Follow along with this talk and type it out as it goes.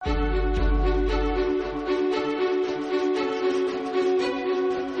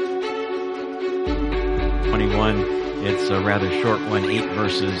21. It's a rather short one, 8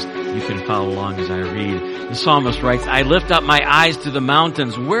 verses. You can follow along as I read. The psalmist writes, I lift up my eyes to the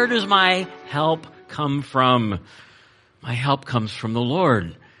mountains. Where does my help come from? My help comes from the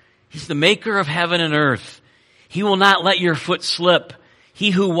Lord. He's the maker of heaven and earth. He will not let your foot slip.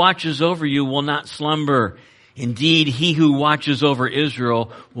 He who watches over you will not slumber. Indeed, he who watches over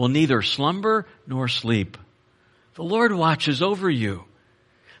Israel will neither slumber nor sleep. The Lord watches over you.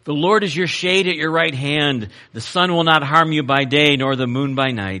 The Lord is your shade at your right hand. The sun will not harm you by day, nor the moon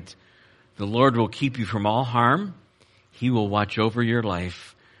by night. The Lord will keep you from all harm. He will watch over your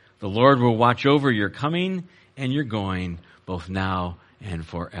life. The Lord will watch over your coming and your going, both now and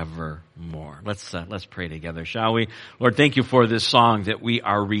forevermore. Let's pray together, shall we? Lord, thank you for this song that we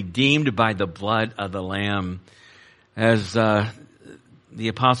are redeemed by the blood of the Lamb. As the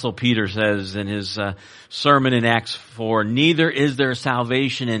Apostle Peter says in his sermon in Acts 4, neither is there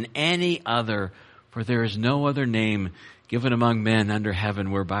salvation in any other, for there is no other name given among men under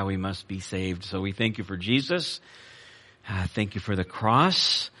heaven whereby we must be saved. So we thank you for Jesus. Thank you for the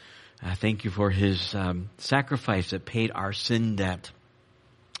cross. Thank you for his sacrifice that paid our sin debt.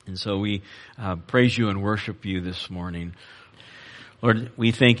 And so we praise you and worship you this morning. Lord,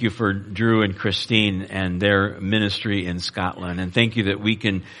 we thank you for Drew and Christine and their ministry in Scotland. And thank you that we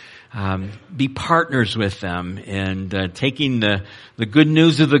can be partners with them in taking the good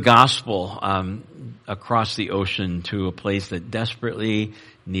news of the gospel across the ocean to a place that desperately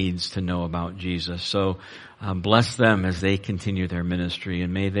needs to know about Jesus. So bless them as they continue their ministry,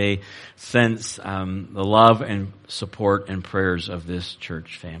 and may they sense the love and support and prayers of this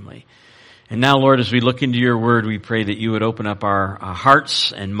church family. And now, Lord, as we look into your word, we pray that you would open up our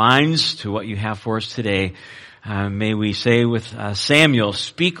hearts and minds to what you have for us today. May we say with Samuel,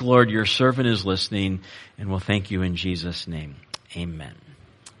 speak, Lord, your servant is listening, and we'll thank you in Jesus' name. Amen.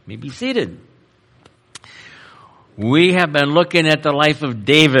 You may be seated. We have been looking at the life of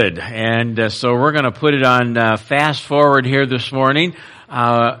David, and so we're going to put it on fast forward here this morning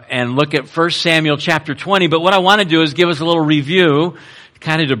and look at 1 Samuel chapter 20. But what I want to do is give us a little review,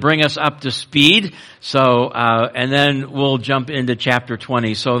 kind of to bring us up to speed. So, and then we'll jump into chapter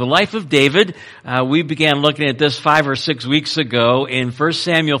 20. So the life of David, we began looking at this 5 or 6 weeks ago in 1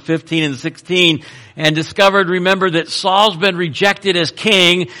 Samuel 15 and 16 and discovered, remember, that Saul's been rejected as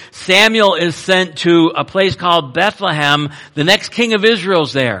king. Samuel is sent to a place called Bethlehem. The next king of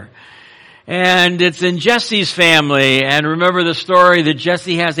Israel's there. And it's in Jesse's family. And remember the story that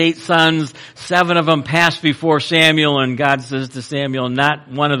Jesse has 8 sons. 7 of them pass before Samuel. And God says to Samuel, not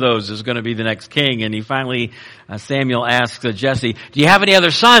one of those is going to be the next king. And he finally, Samuel asks Jesse, do you have any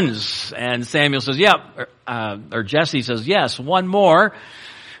other sons? And Samuel says, or Jesse says, yes, one more.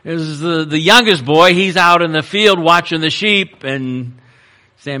 This is the youngest boy. He's out in the field watching the sheep. And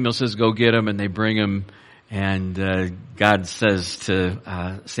Samuel says, go get him. And they bring him. And God says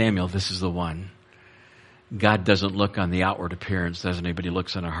to Samuel, this is the one. God doesn't look on the outward appearance, doesn't he? But he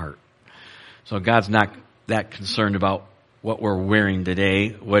looks on our heart. So God's not that concerned about what we're wearing today.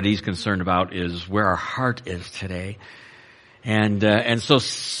 What he's concerned about is where our heart is today. And so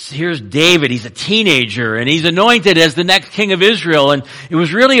here's David. He's a teenager, and he's anointed as the next king of Israel. And it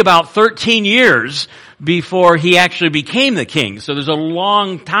was really about 13 years before he actually became the king. So there's a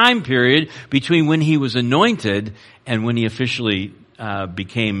long time period between when he was anointed and when he officially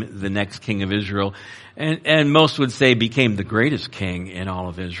became the next king of Israel. And most would say became the greatest king in all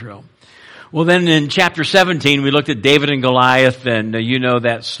of Israel. Well, then in chapter 17, we looked at David and Goliath, and you know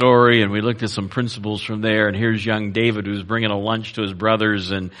that story, and we looked at some principles from there. And here's young David who's bringing a lunch to his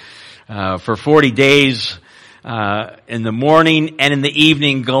brothers, and for 40 days, in the morning and in the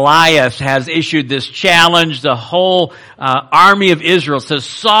evening, Goliath has issued this challenge. The whole army of Israel says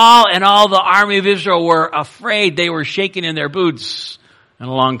Saul and all the army of Israel were afraid. They were shaking in their boots. And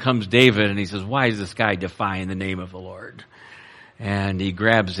along comes David, and he says, why is this guy defying the name of the Lord? And he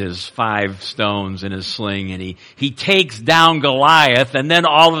grabs his 5 stones in his sling, and he takes down Goliath. And then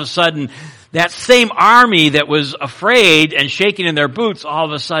all of a sudden, that same army that was afraid and shaking in their boots, all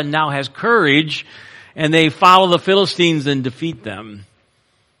of a sudden now has courage, and they follow the Philistines and defeat them.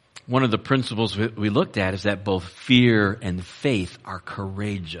 One of the principles we looked at is that both fear and faith are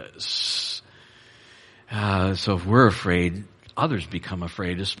courageous. So if we're afraid, others become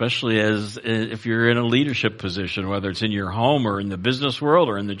afraid, especially if you're in a leadership position, whether it's in your home or in the business world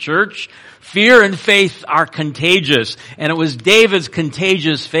or in the church. Fear and faith are contagious. And it was David's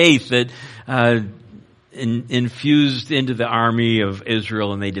contagious faith that infused into the army of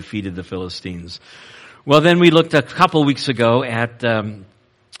Israel, and they defeated the Philistines. Well, then we looked a couple weeks ago at,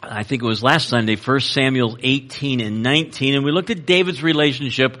 I think it was last Sunday, 1 Samuel 18 and 19, and we looked at David's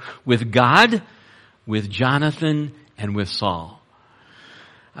relationship with God, with Jonathan and with Saul.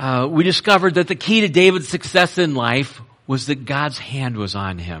 We discovered that the key to David's success in life was that God's hand was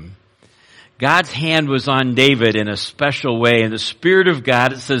on him. God's hand was on David in a special way, and the Spirit of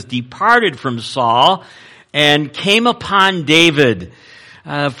God, it says, departed from Saul and came upon David.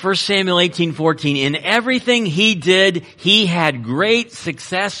 1 Samuel 18:14, in everything he did, he had great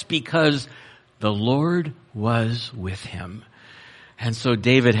success because the Lord was with him. And so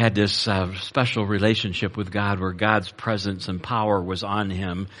David had this special relationship with God where God's presence and power was on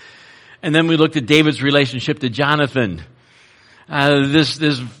him. And then we looked at David's relationship to Jonathan.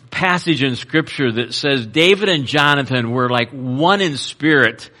 This passage in Scripture that says David and Jonathan were like one in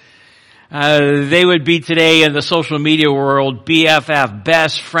spirit. They would be today in the social media world BFF,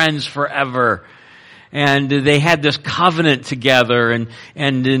 best friends forever. And they had this covenant together.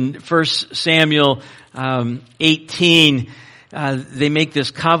 And in 1 Samuel 18, they make this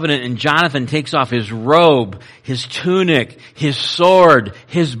covenant, and Jonathan takes off his robe, his tunic, his sword,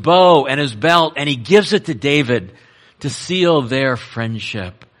 his bow, and his belt, and he gives it to David to seal their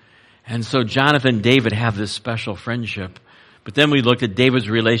friendship. And so Jonathan and David have this special friendship. But then we looked at David's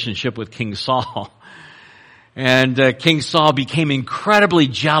relationship with King Saul. And King Saul became incredibly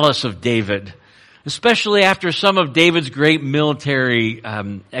jealous of David, especially after some of David's great military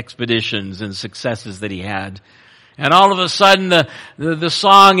expeditions and successes that he had. And all of a sudden the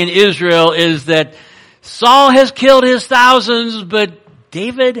song in Israel is that Saul has killed his thousands, but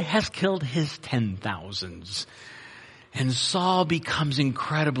David has killed his 10,000s. And Saul becomes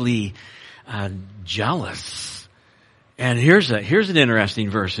incredibly jealous. And here's an interesting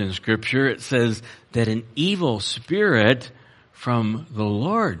verse in Scripture. It says that an evil spirit from the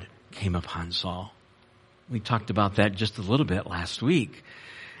Lord came upon Saul. We talked about that just a little bit last week.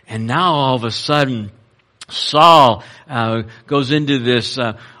 And now all of a sudden, Saul goes into this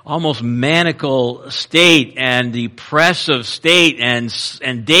almost maniacal state and depressive state,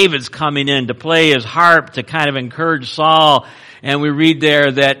 and David's coming in to play his harp to kind of encourage Saul. And we read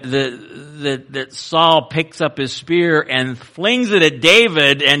there that Saul picks up his spear and flings it at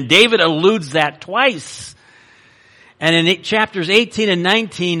David, and David eludes that twice. And in chapters 18 and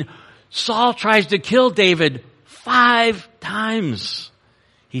 19, Saul tries to kill David 5 times.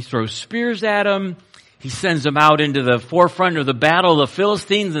 He throws spears at him. He sends them out into the forefront of the battle of the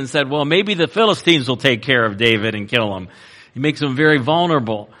Philistines and said, well, maybe the Philistines will take care of David and kill him. He makes him very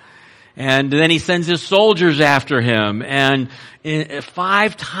vulnerable. And then he sends his soldiers after him. And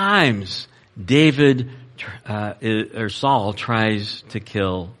 5 times, Saul tries to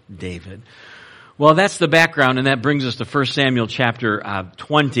kill David. Well, that's the background, and that brings us to 1 Samuel chapter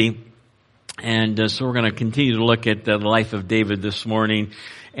 20. And so we're going to continue to look at the life of David this morning.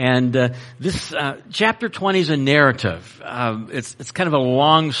 And this chapter 20 is a narrative. It's kind of a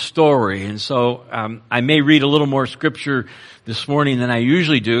long story, and so I may read a little more scripture this morning than I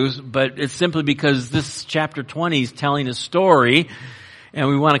usually do, but it's simply because this chapter 20 is telling a story, and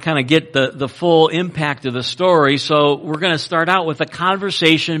we want to kind of get the full impact of the story. So we're going to start out with a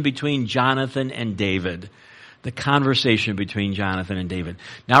conversation between Jonathan and David. The conversation between Jonathan and David.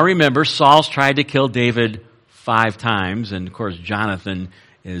 Now remember, Saul's tried to kill David 5 times, and of course Jonathan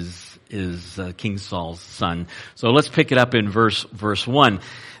is King Saul's son. So let's pick it up in verse 1.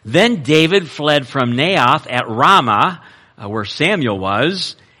 Then David fled from Naioth at Ramah, where Samuel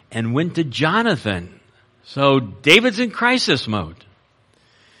was, and went to Jonathan. So David's in crisis mode.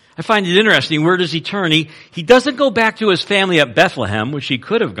 I find it interesting. Where does he turn? He doesn't go back to his family at Bethlehem, which he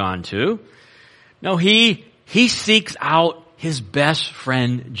could have gone to. No, he seeks out his best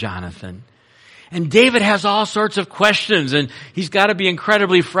friend, Jonathan. And David has all sorts of questions, and he's got to be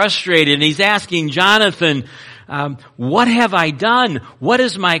incredibly frustrated. And he's asking Jonathan, what have I done? What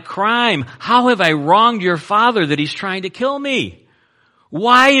is my crime? How have I wronged your father that he's trying to kill me?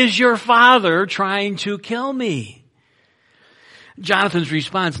 Why is your father trying to kill me? Jonathan's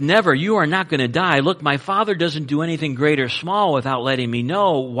response, never, you are not going to die. Look, my father doesn't do anything great or small without letting me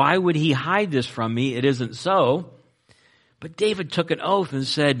know. Why would he hide this from me? It isn't so. But David took an oath and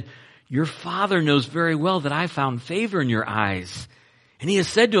said, your father knows very well that I found favor in your eyes. And he has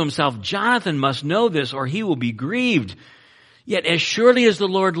said to himself, Jonathan must know this or he will be grieved. Yet as surely as the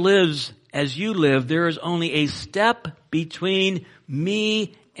Lord lives, as you live, there is only a step between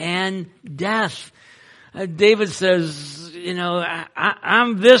me and death. David says,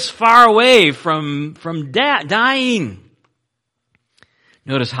 I'm this far away from dying.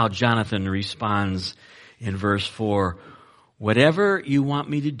 Notice how Jonathan responds in verse 4. Whatever you want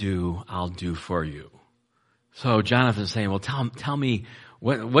me to do, I'll do for you. So Jonathan's saying, well, tell me,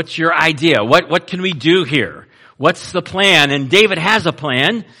 what's your idea? What can we do here? What's the plan? And David has a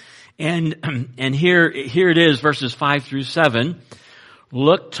plan. And here it is, verses 5 through 7.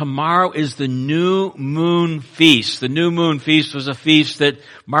 Look, tomorrow is the new moon feast. The new moon feast was a feast that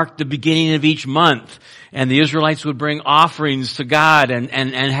marked the beginning of each month. And the Israelites would bring offerings to God and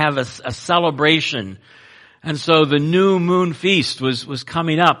have a celebration. And so the new moon feast was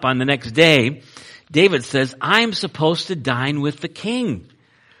coming up on the next day. David says, I'm supposed to dine with the king.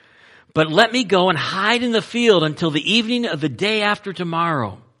 But let me go and hide in the field until the evening of the day after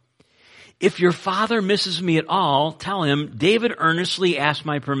tomorrow. If your father misses me at all, tell him, David earnestly asked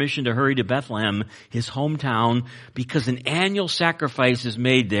my permission to hurry to Bethlehem, his hometown, because an annual sacrifice is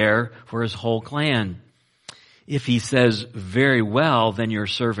made there for his whole clan. If he says, very well, then your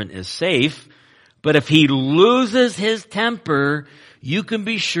servant is safe. But if he loses his temper, you can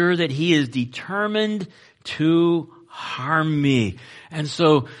be sure that he is determined to harm me. And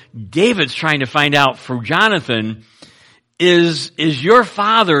so David's trying to find out for Jonathan, is your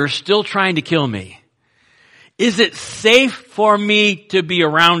father still trying to kill me? Is it safe for me to be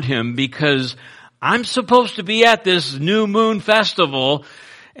around him? Because I'm supposed to be at this new moon festival,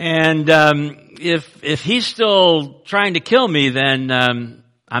 and if he's still trying to kill me, then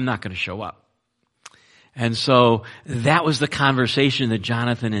I'm not going to show up. And so that was the conversation that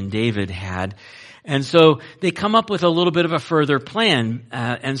Jonathan and David had. And so they come up with a little bit of a further plan.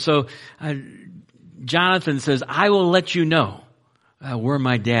 Jonathan says, I will let you know where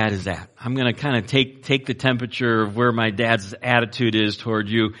my dad is at. I'm going to kind of take the temperature of where my dad's attitude is toward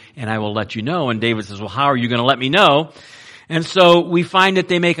you, and I will let you know. And David says, well, how are you going to let me know? And so we find that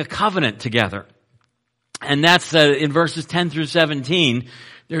they make a covenant together. And that's in verses 10 through 17.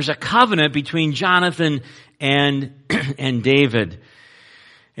 There's a covenant between Jonathan and David.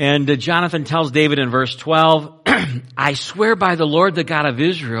 And Jonathan tells David in verse 12, I swear by the Lord, the God of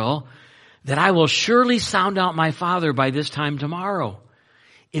Israel, that I will surely sound out my father by this time tomorrow.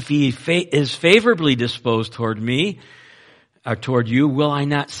 If he is favorably disposed toward me, or toward you, will I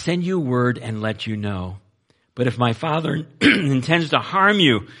not send you word and let you know? But if my father intends to harm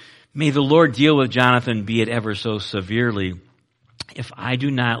you, may the Lord deal with Jonathan, be it ever so severely, if I do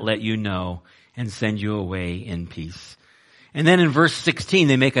not let you know and send you away in peace. And then in verse 16,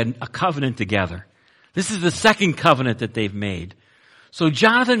 they make a covenant together. This is the second covenant that they've made. So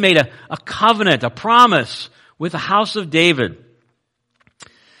Jonathan made a covenant, a promise with the house of David,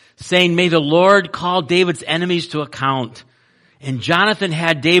 saying, may the Lord call David's enemies to account. And Jonathan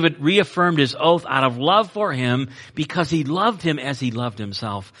had David reaffirmed his oath out of love for him because he loved him as he loved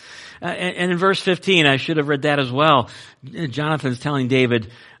himself. And in verse 15, I should have read that as well. Jonathan's telling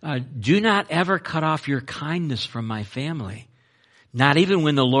David, do not ever cut off your kindness from my family. Not even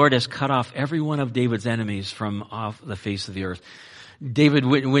when the Lord has cut off every one of David's enemies from off the face of the earth. David,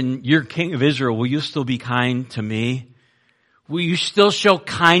 when you're king of Israel, will you still be kind to me? Will you still show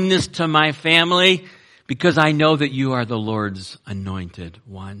kindness to my family? Because I know that you are the Lord's anointed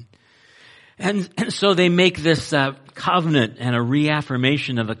one. And so they make this covenant and a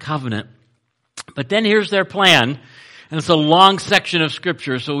reaffirmation of the covenant. But then here's their plan. And it's a long section of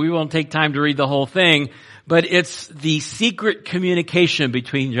scripture, so we won't take time to read the whole thing. But it's the secret communication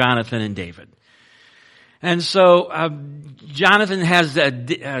between Jonathan and David. And so Jonathan has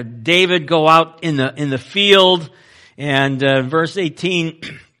David go out in the field, and verse 18,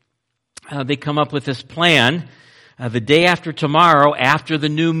 they come up with this plan. The day after tomorrow, after the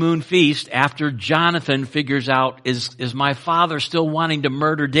new moon feast, after Jonathan figures out, is my father still wanting to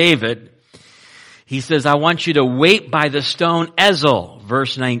murder David? He says, I want you to wait by the stone Ezel,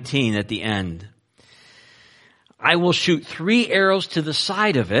 verse 19 at the end. I will shoot 3 arrows to the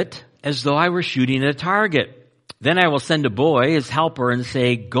side of it, as though I were shooting at a target. Then I will send a boy, his helper, and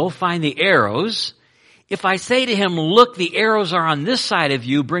say, go find the arrows. If I say to him, look, the arrows are on this side of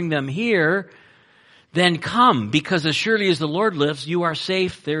you, bring them here, then come, because as surely as the Lord lives, you are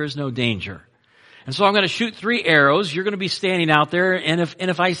safe, there is no danger. And so I'm going to shoot 3 arrows. You're going to be standing out there, and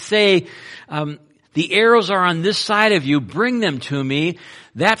if I say, the arrows are on this side of you, bring them to me,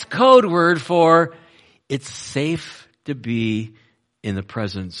 that's code word for, it's safe to be in the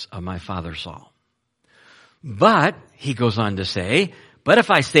presence of my father Saul. But, he goes on to say, but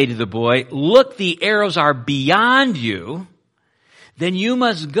if I say to the boy, look, the arrows are beyond you, then you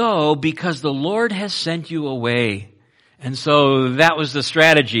must go because the Lord has sent you away. And so that was the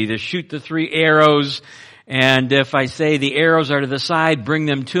strategy, to shoot the 3 arrows. And if I say the arrows are to the side, bring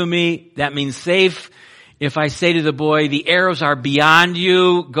them to me, that means safe. If I say to the boy, the arrows are beyond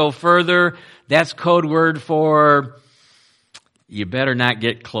you, go further, that's code word for, you better not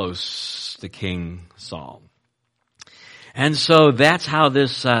get close to King Saul. And so that's how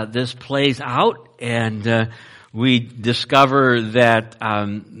this plays out. And we discover that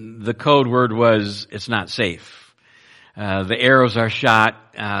the code word was, it's not safe. The arrows are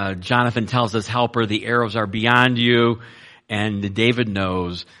shot. Jonathan tells his helper, the arrows are beyond you. And David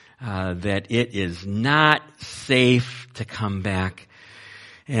knows that it is not safe to come back.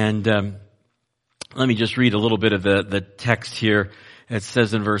 And let me just read a little bit of the text here. It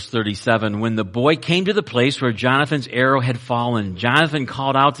says in verse 37, when the boy came to the place where Jonathan's arrow had fallen, Jonathan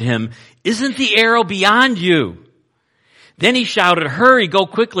called out to him, isn't the arrow beyond you? Then he shouted, hurry, go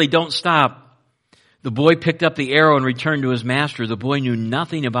quickly, don't stop. The boy picked up the arrow and returned to his master. The boy knew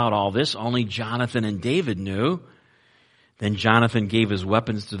nothing about all this, only Jonathan and David knew. Then Jonathan gave his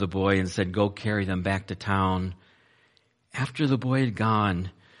weapons to the boy and said, go carry them back to town. After the boy had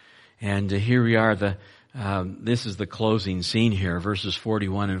gone, and here we are, this is the closing scene here, verses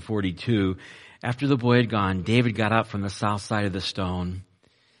 41 and 42. After the boy had gone, David got up from the south side of the stone,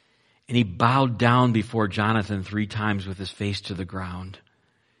 and he bowed down before Jonathan 3 times with his face to the ground.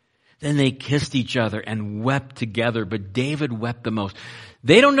 Then they kissed each other and wept together, but David wept the most.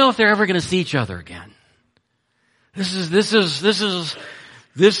 They don't know if they're ever going to see each other again. This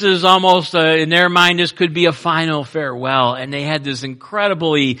is almost, in their mind, this could be a final farewell. And they had this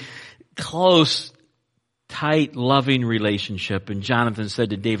incredibly close, tight, loving relationship. And Jonathan said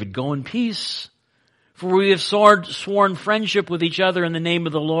to David, go in peace, for we have sworn friendship with each other in the name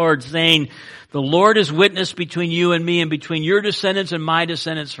of the Lord, saying, the Lord is witness between you and me and between your descendants and my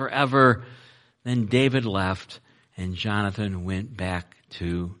descendants forever. Then David left, and Jonathan went back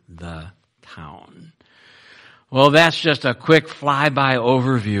to the town. Well, that's just a quick flyby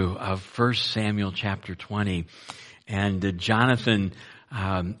overview of 1 Samuel chapter 20. And Jonathan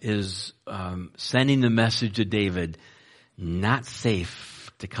is sending the message to David, not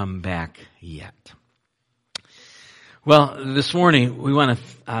safe to come back yet. Well, this morning we want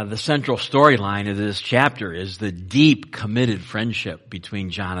to, the central storyline of this chapter is the deep committed friendship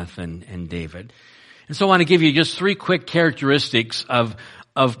between Jonathan and David. And so I want to give you just 3 quick characteristics of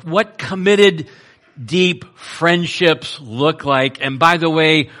what committed deep friendships look like. And by the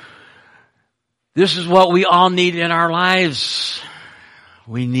way, this is what we all need in our lives.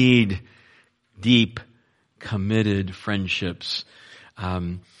 We need deep, committed friendships.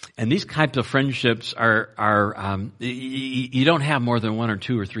 And these types of friendships are you don't have more than 1 or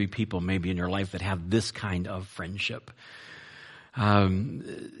 2 or 3 people maybe in your life that have this kind of friendship.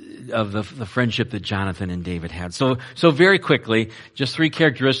 Of the friendship that Jonathan and David had. So very quickly, just 3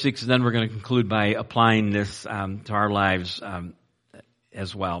 characteristics, and then we're going to conclude by applying this to our lives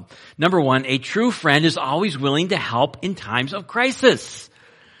as well. Number 1, a true friend is always willing to help in times of crisis.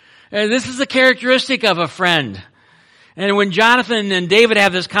 And this is a characteristic of a friend. And when Jonathan and David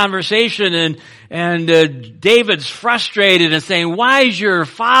have this conversation and David's frustrated and saying, why is your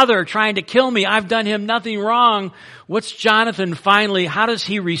father trying to kill me? I've done him nothing wrong. What's Jonathan finally, how does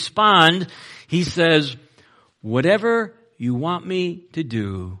he respond? He says, whatever you want me to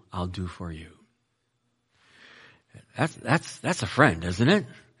do, I'll do for you. That's a friend, isn't it?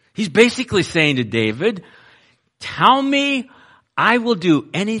 He's basically saying to David, tell me, I will do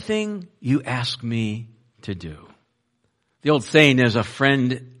anything you ask me to do. The old saying is a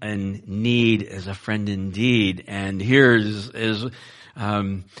friend in need is a friend indeed. And here is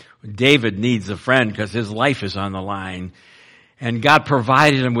David needs a friend because his life is on the line. And God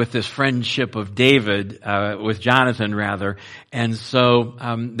provided him with this friendship of David, with Jonathan rather. And so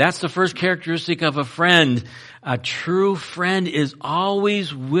that's the first characteristic of a friend. A true friend is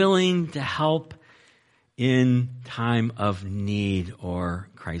always willing to help in time of need or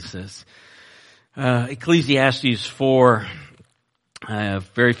crisis. Ecclesiastes 4, a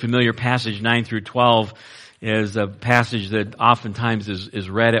very familiar passage, 9 through 12, is a passage that oftentimes is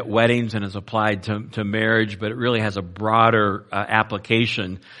read at weddings and is applied to marriage, but it really has a broader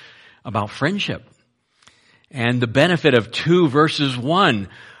application about friendship and the benefit of 2 versus 1,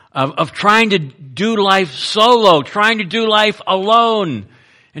 of trying to do life solo, trying to do life alone.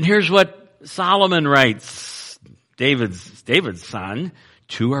 And here's what Solomon writes, David's son,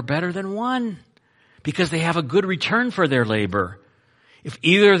 2 are better than 1. Because they have a good return for their labor. If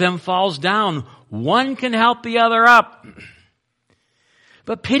either of them falls down, one can help the other up.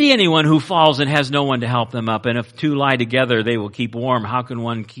 But pity anyone who falls and has no one to help them up. And if 2 lie together, they will keep warm. How can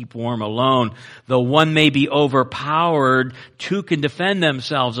one keep warm alone? Though one may be overpowered, 2 can defend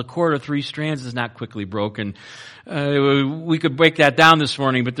themselves. A cord of 3 strands is not quickly broken. We could break that down this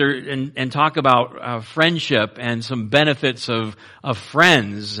morning, but and talk about friendship and some benefits of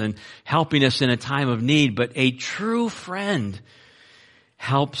friends and helping us in a time of need. But a true friend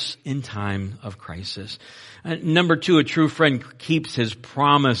helps in time of crisis. Number 2, a true friend keeps his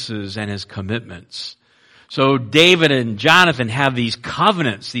promises and his commitments. So David and Jonathan have these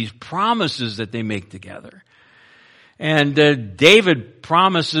covenants, these promises that they make together. And David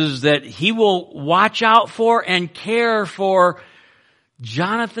promises that he will watch out for and care for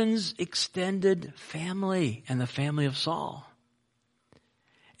Jonathan's extended family and the family of Saul.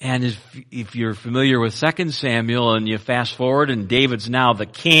 And if you're familiar with 2 Samuel and you fast forward and David's now the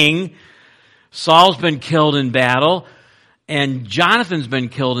king, Saul's been killed in battle, and Jonathan's been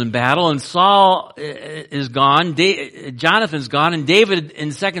killed in battle, and Saul is gone, Jonathan's gone, and David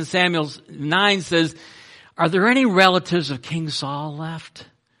in 2 Samuel 9 says, are there any relatives of King Saul left?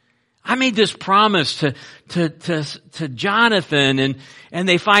 I made this promise to Jonathan, and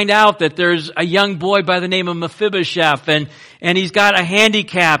they find out that there's a young boy by the name of Mephibosheth, and he's got a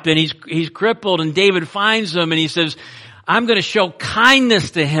handicap, and he's crippled, and David finds him, and he says, I'm going to show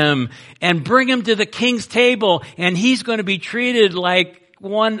kindness to him and bring him to the king's table, and he's going to be treated like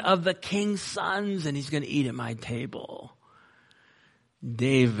one of the king's sons, and he's going to eat at my table.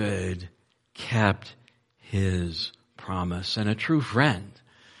 David kept his promise, and a true friend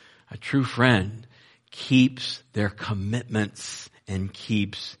keeps their commitments and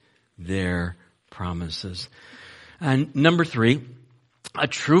keeps their promises. And number 3, a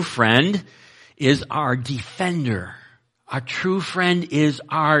true friend is our defender. A true friend is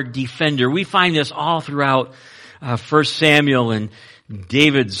our defender. We find this all throughout 1 Samuel and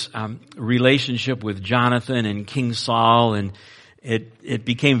David's relationship with Jonathan and King Saul, and it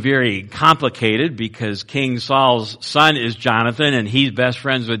became very complicated because King Saul's son is Jonathan and he's best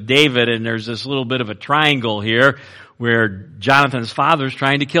friends with David, and there's this little bit of a triangle here where Jonathan's father's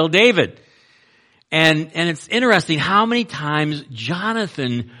trying to kill David. And it's interesting how many times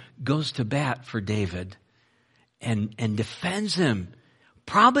Jonathan goes to bat for David and defends him,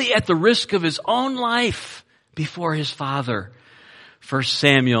 probably at the risk of his own life before his father. 1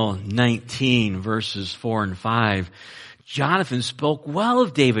 Samuel 19 verses 4 and 5. Jonathan spoke well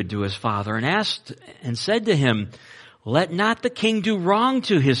of David to his father and asked and said to him, let not the king do wrong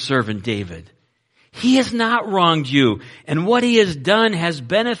to his servant David. He has not wronged you, and what he has done has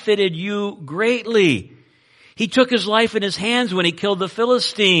benefited you greatly. He took his life in his hands when he killed the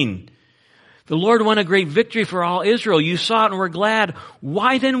Philistine. The Lord won a great victory for all Israel. You saw it and were glad.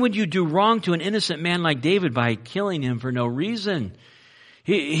 Why then would you do wrong to an innocent man like David by killing him for no reason?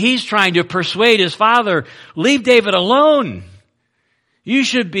 He's trying to persuade his father, leave David alone. You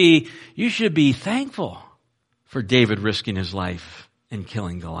should be thankful for David risking his life and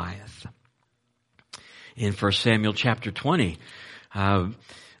killing Goliath. In 1 Samuel chapter 20,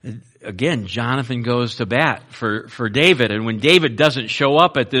 again, Jonathan goes to bat for David. And when David doesn't show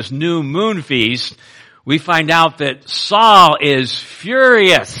up at this new moon feast, we find out that Saul is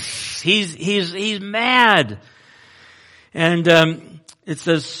furious. He's mad. And it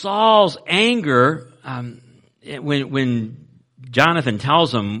says Saul's anger, when Jonathan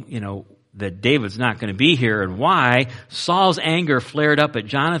tells him, that David's not going to be here and why, Saul's anger flared up at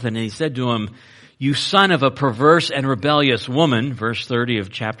Jonathan, and he said to him, you son of a perverse and rebellious woman, verse 30 of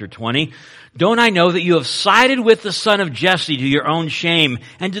chapter 20, don't I know that you have sided with the son of Jesse to your own shame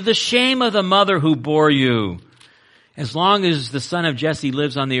and to the shame of the mother who bore you? As long as the son of Jesse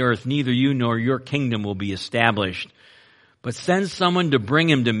lives on the earth, neither you nor your kingdom will be established. But send someone to bring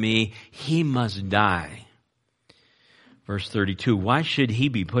him to me. He must die. Verse 32, why should he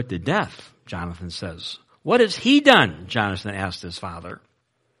be put to death? Jonathan says. What has he done? Jonathan asked his father.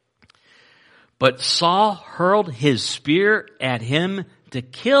 But Saul hurled his spear at him to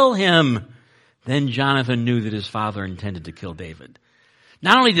kill him. Then Jonathan knew that his father intended to kill David.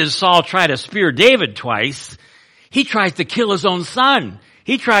 Not only did Saul try to spear David twice, he tries to kill his own son.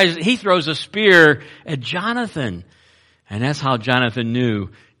 He throws a spear at Jonathan. And that's how Jonathan knew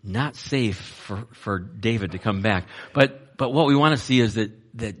not safe for David to come back. But what we want to see is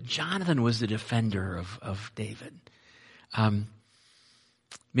that Jonathan was the defender of David.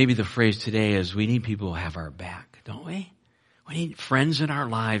 Maybe the phrase today is we need people who have our back, don't we? We need friends in our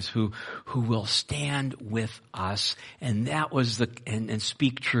lives who will stand with us, and that was and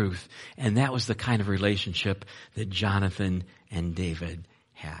speak truth. And that was the kind of relationship that Jonathan and David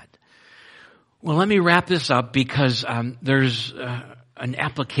had. Well, let me wrap this up because there's an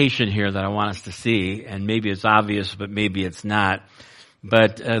application here that I want us to see, and maybe it's obvious, but maybe it's not.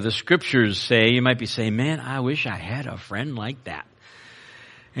 But the scriptures say, you might be saying, man, I wish I had a friend like that.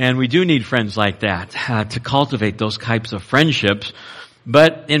 And we do need friends like that to cultivate those types of friendships.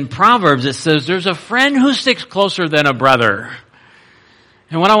 But in Proverbs it says there's a friend who sticks closer than a brother.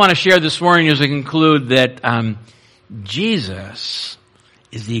 And what I want to share this morning is to conclude that Jesus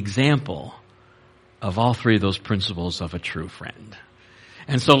is the example of all three of those principles of a true friend.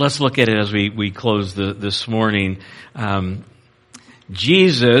 And so let's look at it as we close this morning.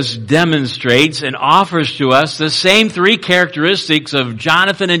 Jesus demonstrates and offers to us the same three characteristics of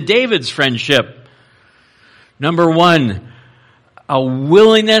Jonathan and David's friendship. Number one, a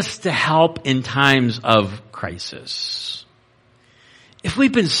willingness to help in times of crisis. If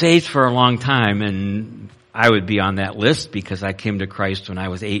we've been saved for a long time, and I would be on that list because I came to Christ when I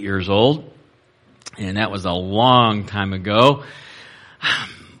was 8 years old, and that was a long time ago,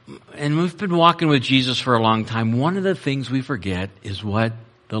 and we've been walking with Jesus for a long time, one of the things we forget is what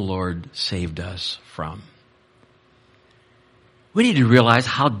the Lord saved us from. We need to realize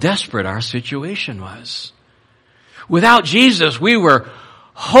how desperate our situation was. Without Jesus, we were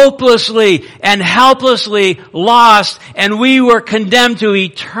hopelessly and helplessly lost, and we were condemned to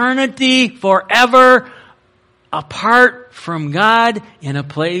eternity forever apart from God in a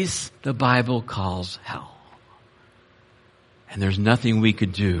place the Bible calls hell. And there's nothing we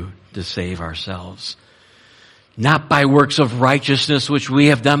could do to save ourselves. Not by works of righteousness which we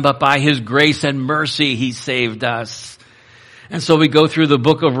have done, but by His grace and mercy He saved us. And so we go through the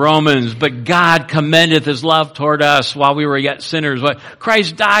book of Romans, but God commendeth His love toward us while we were yet sinners. But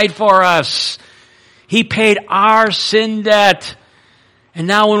Christ died for us. He paid our sin debt. And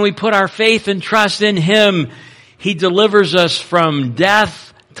now when we put our faith and trust in Him, He delivers us from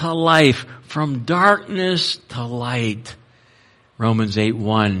death to life, from darkness to light. Romans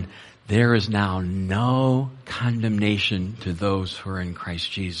 8:1, there is now no condemnation to those who are in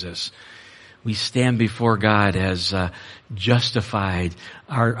Christ Jesus. We stand before God as justified.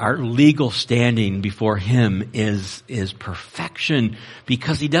 Our legal standing before Him is perfection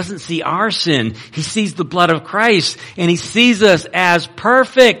because He doesn't see our sin. He sees the blood of Christ, and He sees us as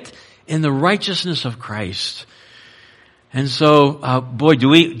perfect in the righteousness of Christ. And so, boy, do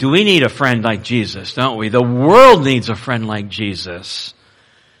we need a friend like Jesus, don't we? The world needs a friend like Jesus.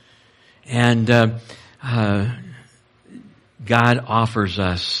 And God offers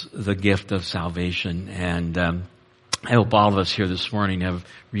us the gift of salvation. And I hope all of us here this morning have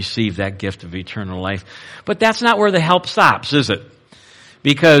received that gift of eternal life. But that's not where the help stops, is it?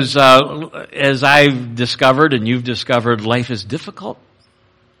 Because as I've discovered and you've discovered, life is difficult.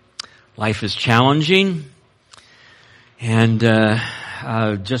 Life is challenging. And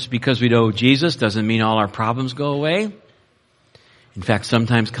just because we know Jesus doesn't mean all our problems go away. In fact,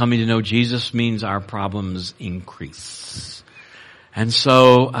 sometimes coming to know Jesus means our problems increase. And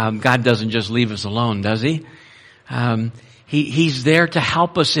so God doesn't just leave us alone, does He? He's there to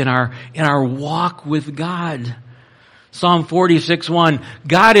help us in our walk with God. Psalm 46:1,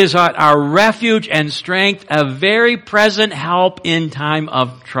 God is our refuge and strength, a very present help in time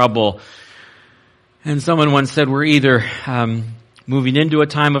of trouble. And someone once said we're either moving into a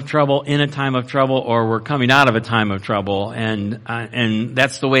time of trouble, in a time of trouble, or we're coming out of a time of trouble. And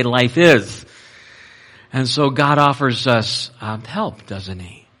that's the way life is. And so God offers us help, doesn't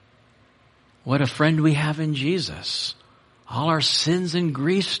He? What a friend we have in Jesus. All our sins and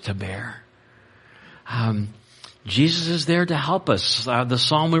griefs to bear. Jesus is there to help us. The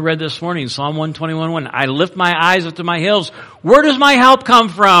psalm we read this morning, Psalm 121:1, I lift my eyes up to my hills. Where does my help come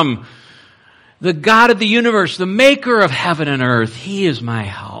from? The God of the universe, the maker of heaven and earth, He is my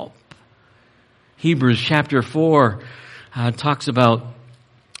help. Hebrews chapter 4 talks about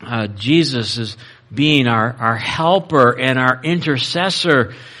Jesus as being our helper and our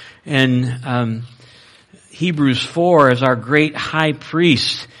intercessor. And Hebrews 4 as our great high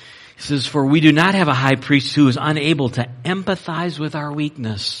priest. He says, for we do not have a high priest who is unable to empathize with our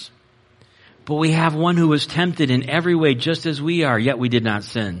weakness. But we have one who was tempted in every way just as we are, yet we did not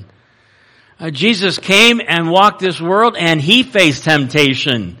sin. Jesus came and walked this world and He faced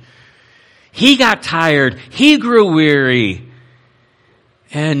temptation. He got tired. He grew weary.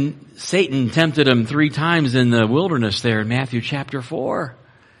 And Satan tempted Him 3 times in the wilderness there in Matthew chapter 4.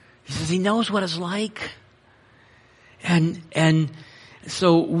 He says He knows what it's like. And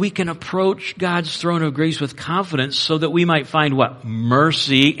so we can approach God's throne of grace with confidence so that we might find what?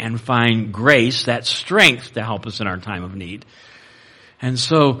 Mercy and find grace, that strength to help us in our time of need. And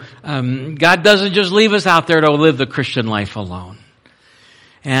so God doesn't just leave us out there to live the Christian life alone.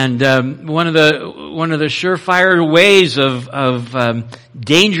 And one of the surefire ways of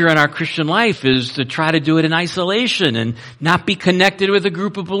danger in our Christian life is to try to do it in isolation and not be connected with a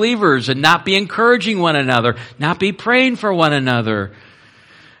group of believers and not be encouraging one another, not be praying for one another.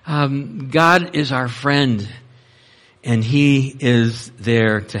 God is our friend, and He is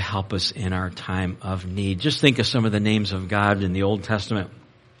there to help us in our time of need. Just think of some of the names of God in the Old Testament.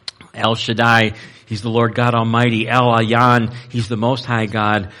 El Shaddai, He's the Lord God Almighty. El Elyon, He's the Most High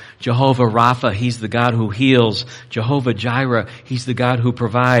God. Jehovah Rapha, He's the God who heals. Jehovah Jireh, He's the God who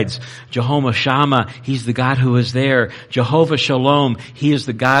provides. Jehovah Shammah, He's the God who is there. Jehovah Shalom, He is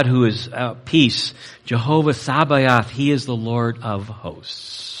the God who is peace. Jehovah Sabaoth, He is the Lord of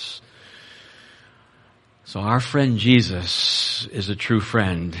hosts. So our friend Jesus is a true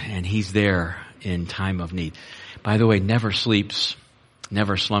friend, and He's there in time of need. By the way, never sleeps,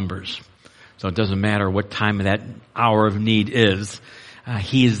 never slumbers. So it doesn't matter what time of that hour of need is.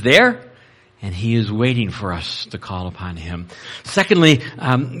 He is there, and He is waiting for us to call upon Him. Secondly,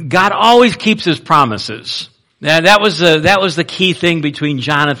 God always keeps His promises. Now, that was the key thing between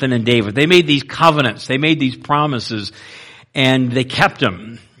Jonathan and David. They made these covenants. They made these promises, and they kept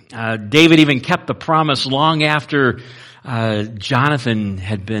them. David even kept the promise long after Jonathan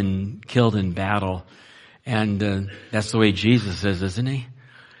had been killed in battle. And that's the way Jesus is, isn't He?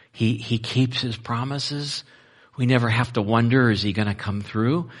 He keeps His promises. We never have to wonder, is He going to come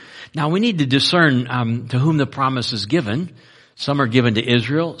through? Now, we need to discern to whom the promise is given. Some are given to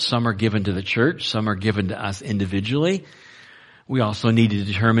Israel. Some are given to the church. Some are given to us individually. We also need to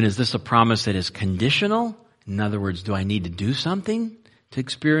determine, is this a promise that is conditional? In other words, do I need to do something to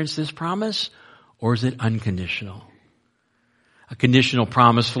experience this promise? Or is it unconditional? A conditional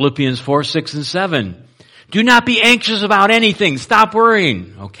promise, Philippians 4, 6, and 7. Do not be anxious about anything. Stop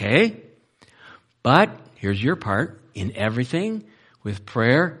worrying. Okay. But here's your part. In everything, with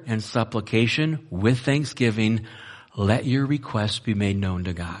prayer and supplication, with thanksgiving, let your requests be made known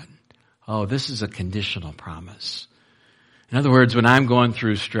to God. Oh, this is a conditional promise. In other words, when I'm going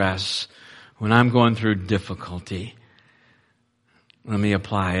through stress, when I'm going through difficulty, let me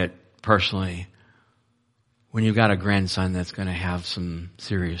apply it personally. When you've got a grandson that's going to have some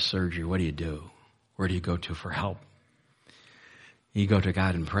serious surgery, what do? Where do you go to for help? You go to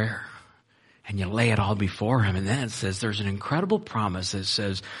God in prayer. And you lay it all before Him. And then it says there's an incredible promise that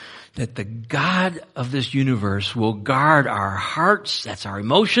says that the God of this universe will guard our hearts, that's our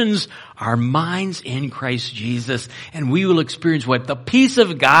emotions, our minds in Christ Jesus. And we will experience what? The peace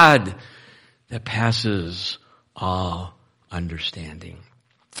of God that passes all understanding.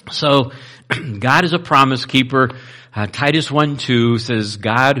 So, God is a promise keeper. Titus 1:2 says,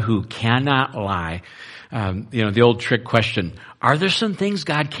 God who cannot lie. The old trick question, are there some things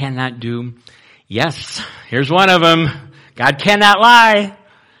God cannot do? Yes, here's one of them. God cannot lie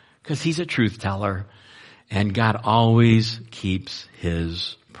because He's a truth teller, and God always keeps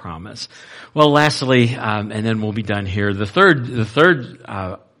His promise. Well, lastly, and then we'll be done here. The third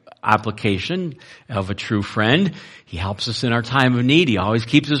application of a true friend. He helps us in our time of need. He always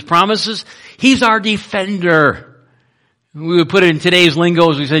keeps His promises. He's our defender. We would put it in today's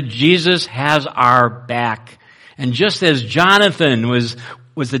lingo as we said, Jesus has our back. And just as Jonathan was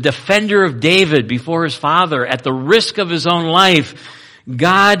the defender of David before his father at the risk of his own life,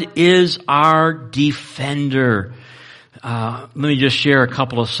 God is our defender. Let me just share a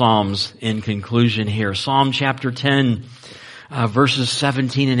couple of Psalms in conclusion here. Psalm chapter 10, verses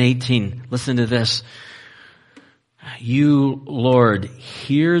 17 and 18. Listen to this. You, Lord,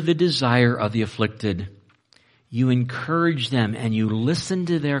 hear the desire of the afflicted. You encourage them and you listen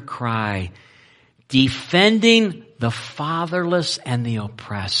to their cry, defending the fatherless and the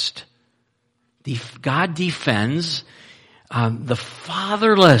oppressed. God defends the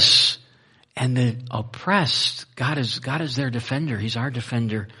fatherless and the oppressed. God is their defender. He's our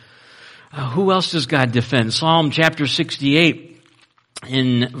defender. Who else does God defend? Psalm chapter 68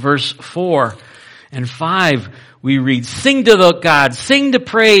 in verse 4 and 5 we read, sing to the God, sing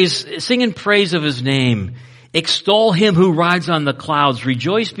in praise of His name. Extol Him who rides on the clouds.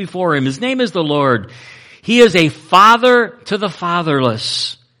 Rejoice before Him. His name is the Lord. He is a father to the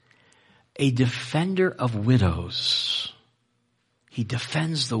fatherless, a defender of widows. He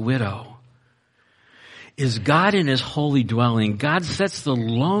defends the widow. Is God in His holy dwelling? God sets the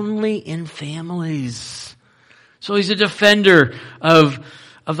lonely in families. So He's a defender of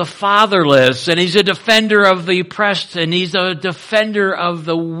the fatherless, and He's a defender of the oppressed, and He's a defender of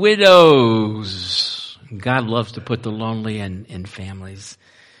the widows. God loves to put the lonely in families.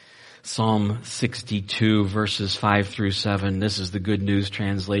 Psalm 62 verses 5 through 7. This is the Good News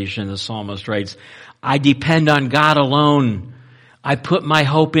translation. The psalmist writes, I depend on God alone. I put my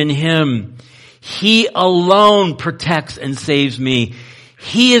hope in Him. He alone protects and saves me.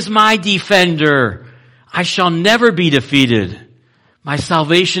 He is my defender. I shall never be defeated. My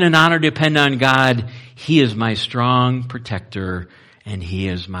salvation and honor depend on God. He is my strong protector, and He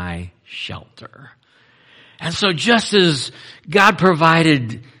is my shelter. And so just as God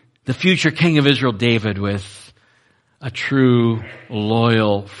provided the future king of Israel, David, with a true,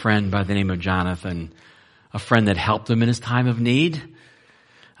 loyal friend by the name of Jonathan, a friend that helped him in his time of need,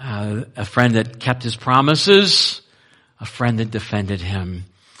 a friend that kept his promises, a friend that defended him.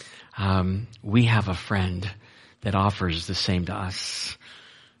 We have a friend that offers the same to us.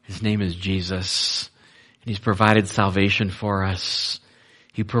 His name is Jesus, and he's provided salvation for us.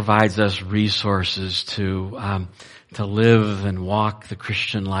 He provides us resources to live and walk the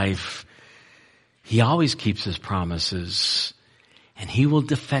Christian life. He always keeps his promises, and he will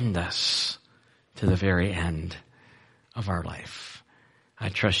defend us to the very end of our life. I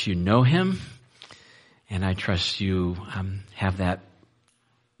trust you know him, and I trust you have that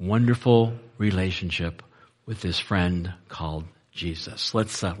wonderful relationship with this friend called Jesus.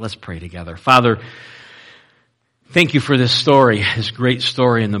 Let's pray together. Father, thank you for this story, this great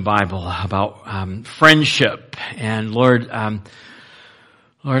story in the Bible about friendship. And Lord, I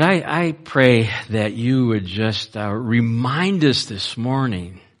pray that you would just remind us this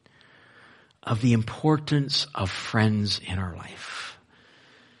morning of the importance of friends in our life.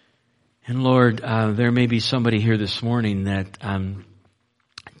 And Lord, there may be somebody here this morning that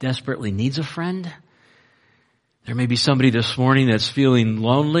desperately needs a friend. There may be somebody this morning that's feeling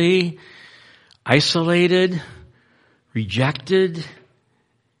lonely, isolated, rejected,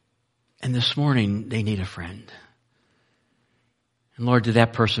 and this morning they need a friend. And Lord, to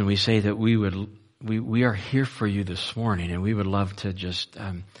that person we say that we are here for you this morning, and we would love to just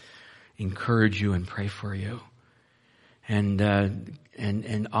encourage you and pray for you,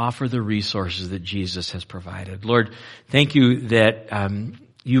 and offer the resources that Jesus has provided. Lord, thank you that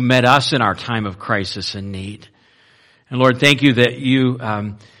you met us in our time of crisis and need. And Lord, thank you that you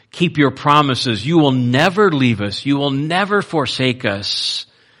keep your promises. You will never leave us. You will never forsake us.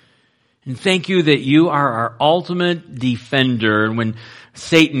 And thank you that you are our ultimate defender. And when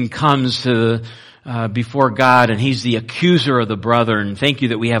Satan comes to before God and he's the accuser of the brethren, thank you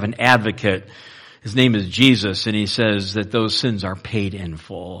that we have an advocate. His name is Jesus, and he says that those sins are paid in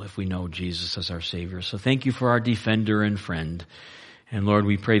full if we know Jesus as our Savior. So thank you for our defender and friend. And Lord,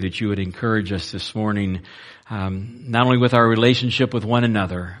 we pray that you would encourage us this morning, not only with our relationship with one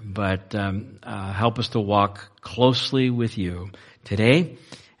another, but help us to walk closely with you today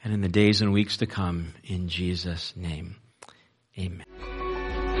and in the days and weeks to come. In Jesus' name, amen.